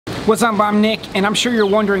What's up, I'm Nick, and I'm sure you're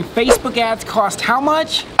wondering, Facebook ads cost how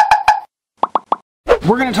much?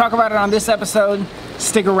 We're gonna talk about it on this episode.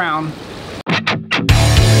 Stick around.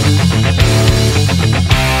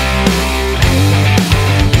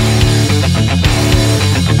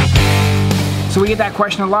 So we get that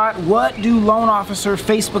question a lot. What do loan officer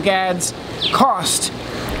Facebook ads cost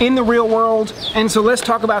in the real world? And so let's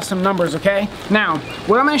talk about some numbers, okay? Now,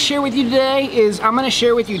 what I'm gonna share with you today is I'm gonna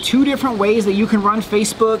share with you two different ways that you can run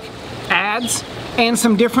Facebook ads and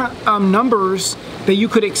some different numbers that you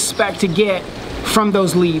could expect to get from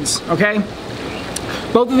those leads, okay?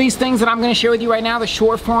 Both of these things that I'm gonna share with you right now, the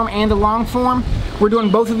short form and the long form, we're doing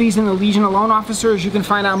both of these in the Legion of Loan Officers. You can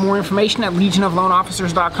find out more information at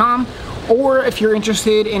legionofloanofficers.com. Or if you're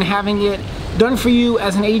interested in having it done for you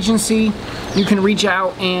as an agency, you can reach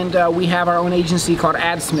out, and we have our own agency called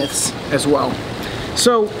AdSmiths as well.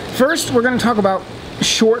 So first we're going to talk about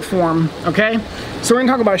short form, okay? So we're going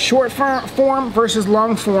to talk about short form versus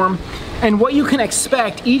long form and what you can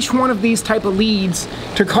expect each one of these type of leads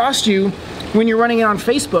to cost you when you're running it on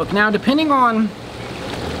Facebook. Now, depending on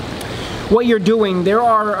what you're doing, there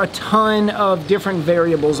are a ton of different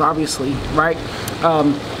variables, obviously, right?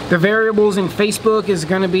 The variables in Facebook is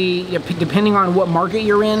going to be depending on what market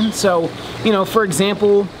you're in. So, you know, for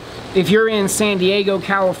example, if you're in San Diego,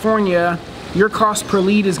 California, your cost per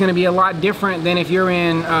lead is going to be a lot different than if you're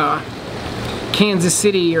in Kansas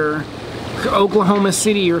City or Oklahoma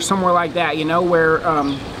City or somewhere like that, you know, where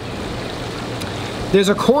there's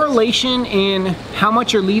a correlation in how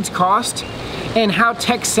much your leads cost and how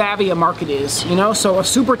tech savvy a market is, you know. So a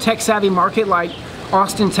super tech savvy market like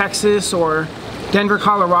Austin, Texas, or Denver,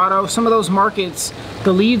 Colorado, some of those markets,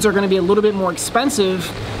 the leads are going to be a little bit more expensive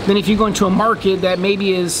than if you go into a market that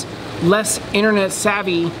maybe is less internet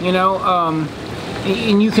savvy, you know,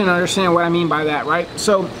 and you can understand what I mean by that, right?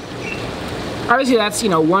 So obviously that's, you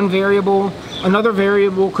know, one variable. Another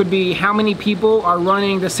variable could be how many people are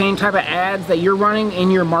running the same type of ads that you're running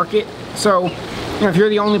in your market. So, you know, if you're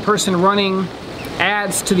the only person running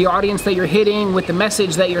ads to the audience that you're hitting with the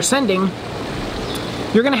message that you're sending,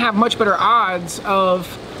 you're going to have much better odds of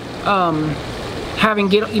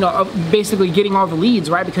basically getting all the leads,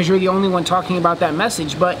 right? Because you're the only one talking about that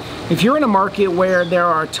message. But if you're in a market where there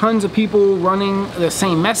are tons of people running the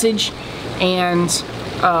same message and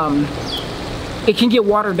it can get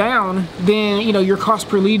watered down, then, you know, your cost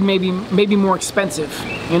per lead may be more expensive,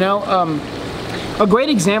 you know. A great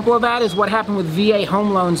example of that is what happened with VA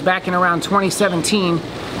home loans back in around 2017,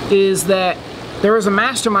 is that there was a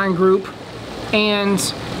mastermind group and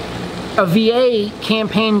a VA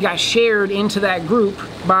campaign got shared into that group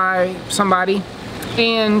by somebody,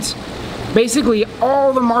 and basically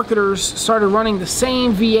all the marketers started running the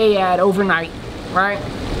same VA ad overnight, right?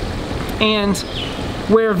 And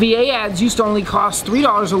where VA ads used to only cost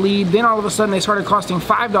 $3 a lead, then all of a sudden they started costing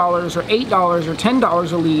 $5 or $8 or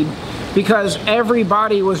 $10 a lead, because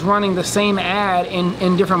everybody was running the same ad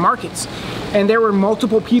in different markets. And there were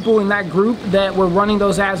multiple people in that group that were running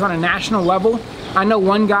those ads on a national level. I know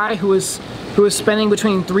one guy who was spending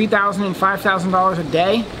between $3,000 and $5,000 a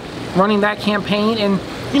day running that campaign. And,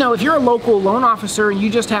 you know, if you're a local loan officer and you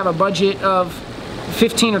just have a budget of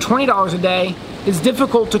 $15 or $20 a day, it's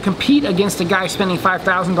difficult to compete against a guy spending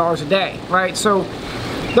 $5,000 a day, right? So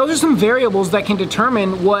those are some variables that can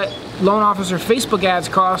determine what loan officer Facebook ads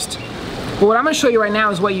cost. But what I'm going to show you right now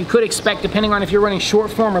is what you could expect depending on if you're running short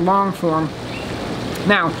form or long form.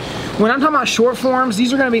 Now, when I'm talking about short forms,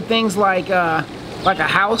 these are going to be things like a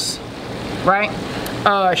house, right?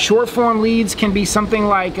 Short form leads can be something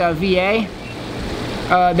like VA.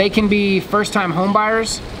 They can be first-time home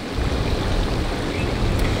buyers.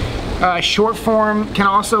 Short form can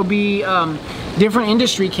also be different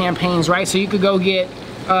industry campaigns, right? So you could go get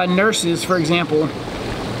nurses, for example,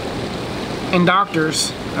 and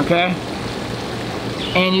doctors, okay?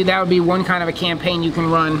 And that would be one kind of a campaign you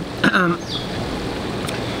can run.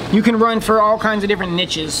 You can run for all kinds of different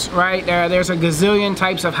niches, right? There's a gazillion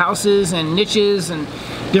types of houses and niches and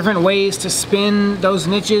different ways to spin those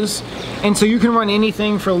niches. And so you can run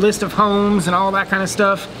anything for a list of homes and all that kind of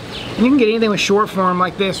stuff. And you can get anything with short form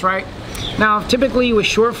like this, right? Now, typically with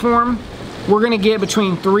short form, we're going to get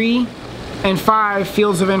between 3 and 5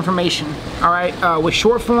 fields of information, all right? With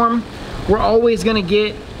short form, we're always going to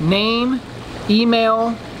get name,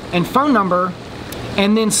 email, and phone number.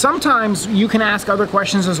 And then sometimes you can ask other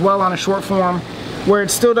questions as well on a short form where it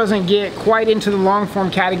still doesn't get quite into the long form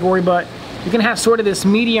category, but you can have sort of this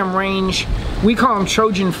medium range. We call them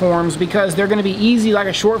Trojan forms because they're going to be easy like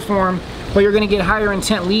a short form, but you're going to get higher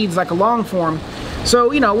intent leads like a long form.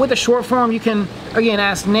 So, you know, with a short form, you can, again,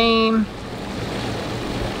 ask name,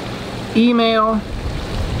 email,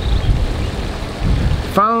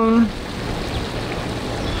 phone.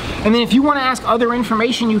 And then if you want to ask other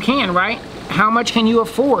information, you can, right? How much can you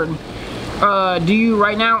afford? Do you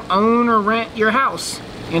right now own or rent your house?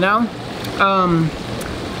 You know?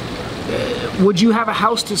 Would you have a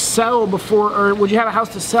house to sell before, or would you have a house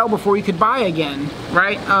to sell before you could buy again,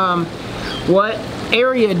 right? What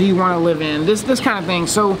area do you want to live in? This kind of thing.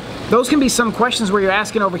 So those can be some questions where you're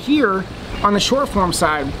asking over here on the short form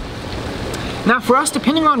side. Now for us,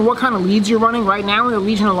 depending on what kind of leads you're running right now in the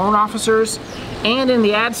Legion of Loan Officers and in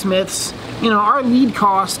the AdSmiths, you know, our lead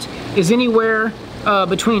cost is anywhere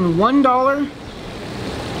between $1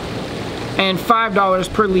 and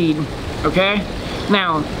 $5 per lead, okay?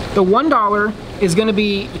 Now, the $1 is going to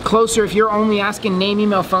be closer if you're only asking name,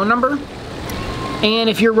 email, phone number, and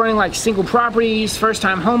if you're running like single properties,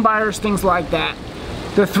 first-time home buyers, things like that.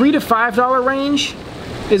 The $3 to $5 range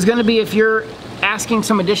is going to be if you're asking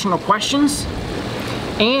some additional questions,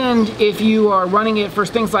 and if you are running it for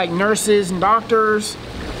things like nurses and doctors,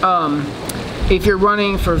 if you're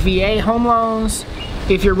running for VA home loans,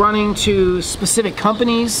 if you're running to specific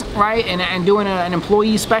companies, right, and doing an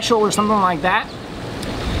employee special or something like that,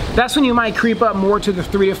 that's when you might creep up more to the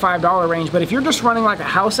 $3 to $5 range. But if you're just running like a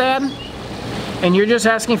house ad and you're just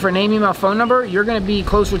asking for name, email, phone number, you're going to be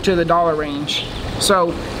closer to the dollar range.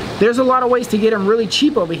 So there's a lot of ways to get them really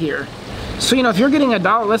cheap over here. So, you know, if you're getting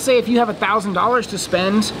 $1, let's say if you have $1,000 to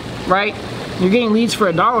spend, right, you're getting leads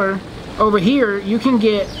for $1, over here you can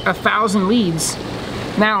get 1,000 leads.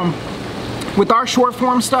 Now, with our short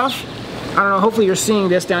form stuff, I don't know, hopefully you're seeing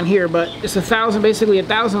this down here, but it's basically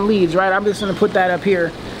 1,000 leads, right? I'm just going to put that up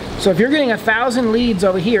here. So if you're getting 1,000 leads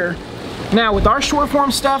over here, now with our short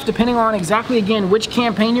form stuff, depending on exactly, again, which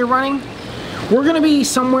campaign you're running, we're going to be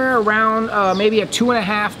somewhere around maybe a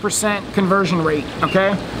 2.5% conversion rate,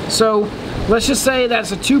 okay? So let's just say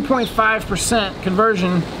that's a 2.5%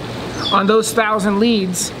 conversion on those 1,000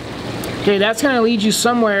 leads. Okay, that's going to lead you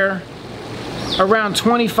somewhere around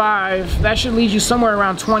 25. That should lead you somewhere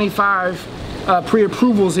around 25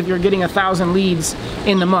 pre-approvals if you're getting 1,000 leads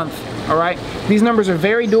in the month. All right, these numbers are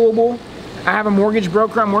very doable. I have a mortgage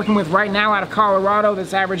broker I'm working with right now out of Colorado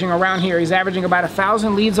that's averaging around here. He's averaging about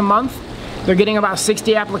 1,000 leads a month. They're getting about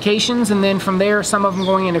 60 applications, and then from there, some of them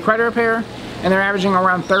going into credit repair, and they're averaging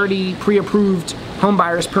around 30 pre-approved home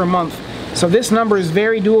buyers per month. So this number is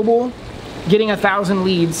very doable, getting 1,000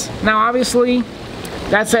 leads. Now, obviously,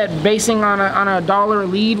 that's basing on a dollar a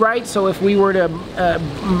lead, right? So if we were to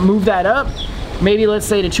move that up, maybe let's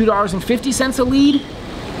say to $2.50 a lead,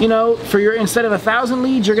 you know, for your, instead of 1,000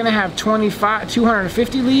 leads, you're gonna have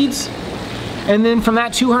 250 leads. And then from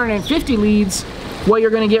that 250 leads, what you're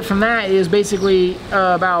gonna get from that is basically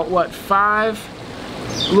about what, a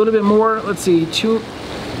little bit more, let's see,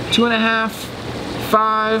 2.5,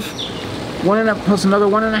 5, 1.5 plus another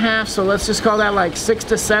 1.5, so let's just call that like 6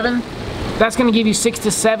 to 7. That's going to give you 6 to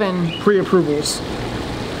 7 pre-approvals.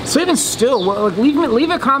 So even still, leave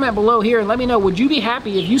a comment below here and let me know, would you be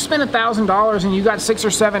happy if you spent $1,000 and you got 6 or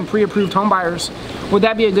 7 pre-approved home buyers? Would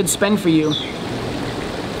that be a good spend for you?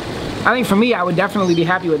 I think for me, I would definitely be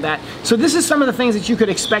happy with that. So this is some of the things that you could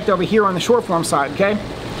expect over here on the short form side, okay?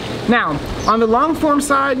 Now, on the long form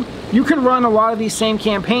side, you can run a lot of these same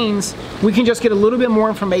campaigns. We can just get a little bit more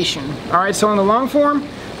information. All right, so on the long form,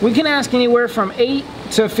 we can ask anywhere from 8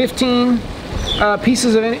 to 15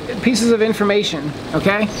 pieces of information,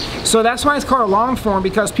 okay? So that's why it's called a long form,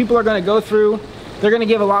 because people are going to go through, they're going to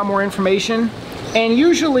give a lot more information, and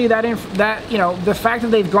usually that you know, the fact that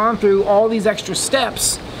they've gone through all these extra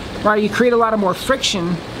steps, right, you create a lot of more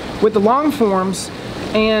friction with the long forms,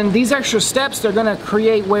 and these extra steps, they're going to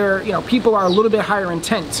create where, you know, people are a little bit higher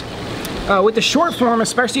intent. With the short form,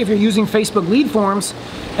 especially if you're using Facebook lead forms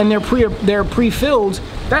and they're pre-filled,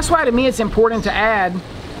 that's why to me it's important to add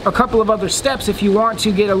a couple of other steps if you want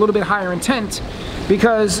to get a little bit higher intent,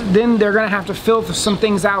 because then they're going to have to fill some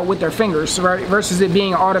things out with their fingers, right, versus it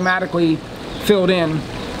being automatically filled in.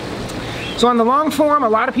 So on the long form, a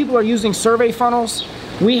lot of people are using survey funnels.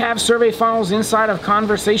 We have survey funnels inside of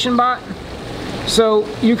Conversation Bot, so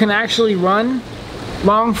you can actually run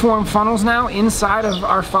long form funnels now inside of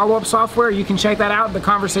our follow-up software. You can check that out at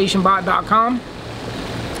theconversationbot.com.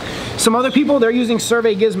 Some other people, they're using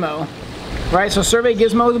Survey Gizmo, right? So Survey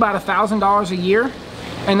Gizmo is about $1,000 a year,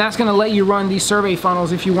 and that's going to let you run these survey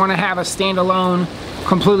funnels if you want to have a standalone,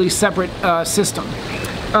 completely separate system.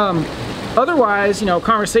 Otherwise, you know,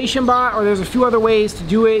 Conversation Bot, or there's a few other ways to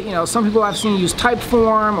do it. You know, some people I've seen use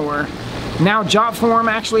Typeform, or now Jotform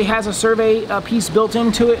actually has a survey piece built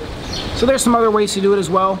into it. So there's some other ways to do it as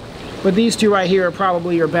well, but these two right here are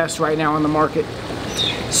probably your best right now on the market.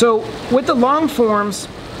 So with the long forms,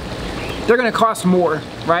 they're going to cost more,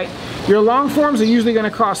 right? Your long forms are usually going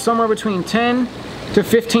to cost somewhere between $10 to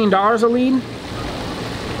 $15 a lead.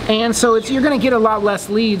 And so you're going to get a lot less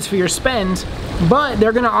leads for your spend, but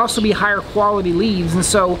they're going to also be higher quality leads. And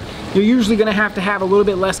so you're usually going to have a little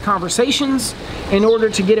bit less conversations in order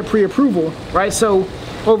to get a pre-approval, right? So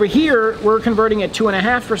over here, we're converting at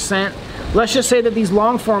 2.5%. Let's just say that these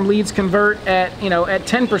long form leads convert at, you know, at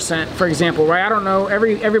 10%, for example, right? I don't know,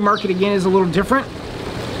 every market again is a little different.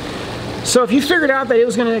 So if you figured out that it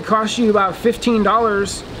was going to cost you about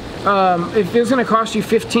 $15, if it was going to cost you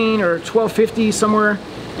 $15 or $12.50, somewhere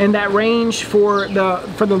in that range for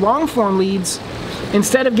the long form leads,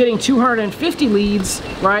 instead of getting 250 leads,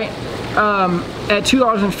 right, at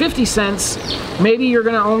 $2.50, maybe you're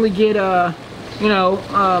going to only get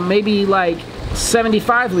maybe like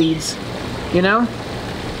 75 leads, you know.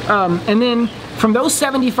 And then from those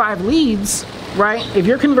 75 leads, right, if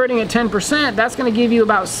you're converting at 10%, that's going to give you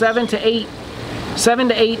about 7 to 8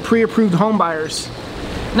 pre-approved home buyers.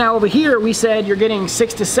 Now over here, we said you're getting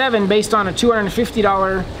 6 to 7 based on a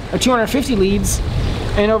 $250 leads,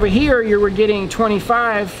 and over here you were getting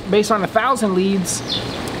 25 based on 1,000 leads.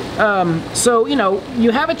 So you know,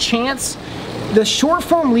 you have a chance. The short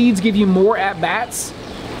form leads give you more at bats,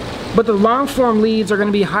 but the long form leads are going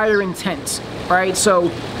to be higher intent, right? So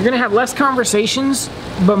you're going to have less conversations,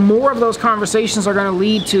 but more of those conversations are going to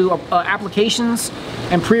lead to applications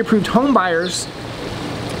and pre-approved home buyers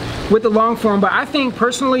with the long form. But I think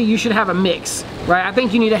personally you should have a mix, right? I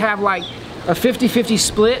think you need to have like a 50-50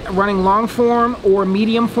 split running long form or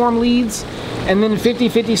medium form leads, and then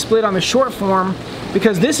 50-50 split on the short form,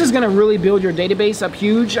 because this is going to really build your database up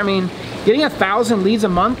huge. I mean, getting 1,000 leads a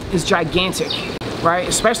month is gigantic, right?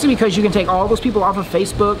 Especially because you can take all those people off of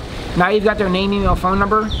Facebook. Now you've got their name, email, phone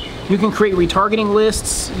number. You can create retargeting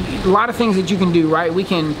lists, a lot of things that you can do, right? We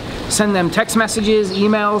can send them text messages,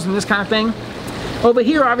 emails, and this kind of thing. Over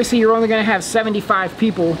here, obviously, you're only going to have 75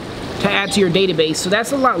 people to add to your database, so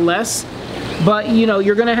that's a lot less. But you know,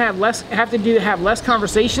 you're going to have less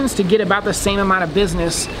conversations to get about the same amount of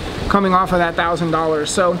business coming off of that $1,000.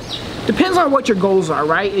 So depends on what your goals are,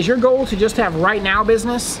 right? Is your goal to just have right now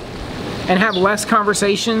business and have less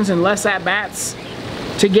conversations and less at bats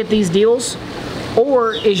to get these deals?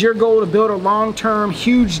 Or is your goal to build a long-term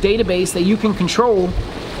huge database that you can control,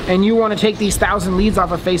 and you want to take these 1,000 leads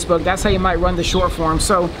off of Facebook? That's how you might run the short form.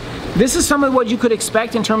 So this is some of what you could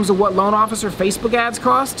expect in terms of what loan officer Facebook ads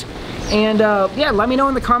cost. And yeah, let me know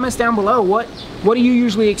in the comments down below, what do you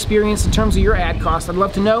usually experience in terms of your ad cost? I'd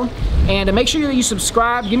love to know. And make sure that you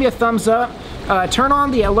subscribe, give me a thumbs up, turn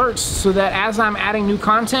on the alerts so that as I'm adding new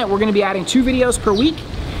content, we're going to be adding 2 videos per week.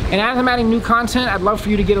 And as I'm adding new content, I'd love for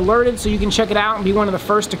you to get alerted so you can check it out and be one of the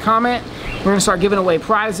first to comment. We're going to start giving away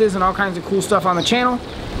prizes and all kinds of cool stuff on the channel.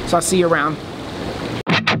 So I'll see you around.